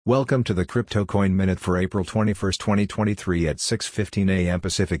Welcome to the Crypto Coin Minute for April 21, 2023 at 6:15 a.m.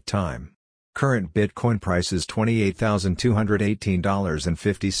 Pacific Time. Current Bitcoin price is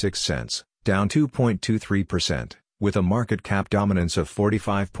 $28,218.56, down 2.23%, with a market cap dominance of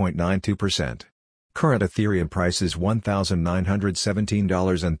 45.92%. Current Ethereum price is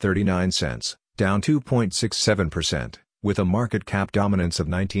 $1,917.39, down 2.67%, with a market cap dominance of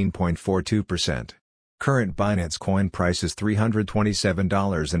 19.42%. Current Binance Coin price is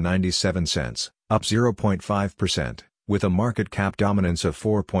 $327.97, up 0.5%, with a market cap dominance of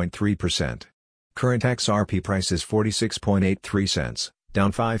 4.3%. Current XRP price is 46.83 cents,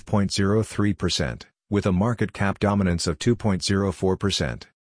 down 5.03%, with a market cap dominance of 2.04%.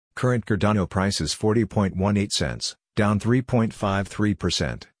 Current Cardano price is 40.18 cents, down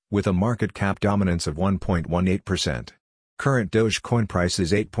 3.53%, with a market cap dominance of 1.18%. Current Dogecoin price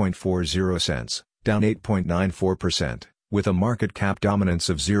is 8.40 cents, down 8.94%, with a market cap dominance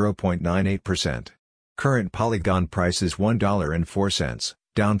of 0.98%. Current Polygon price is $1.04,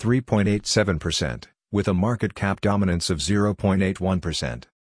 down 3.87%, with a market cap dominance of 0.81%.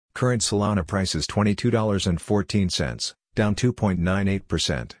 Current Solana price is $22.14, down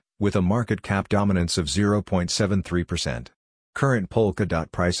 2.98%, with a market cap dominance of 0.73%. Current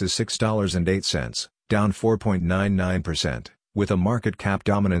Polkadot price is $6.08, down 4.99%. with a market cap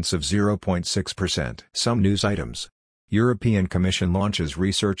dominance of 0.6%. Some news items. European Commission launches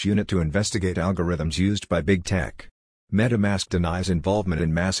research unit to investigate algorithms used by big tech. MetaMask denies involvement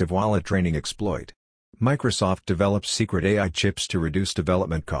in massive wallet training exploit. Microsoft develops secret AI chips to reduce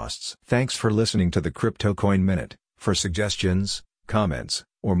development costs. Thanks for listening to the Crypto Coin Minute. For suggestions, comments,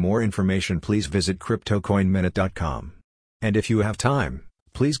 or more information, please visit CryptoCoinMinute.com. And if you have time,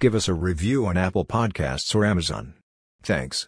 please give us a review on Apple Podcasts or Amazon. Thanks.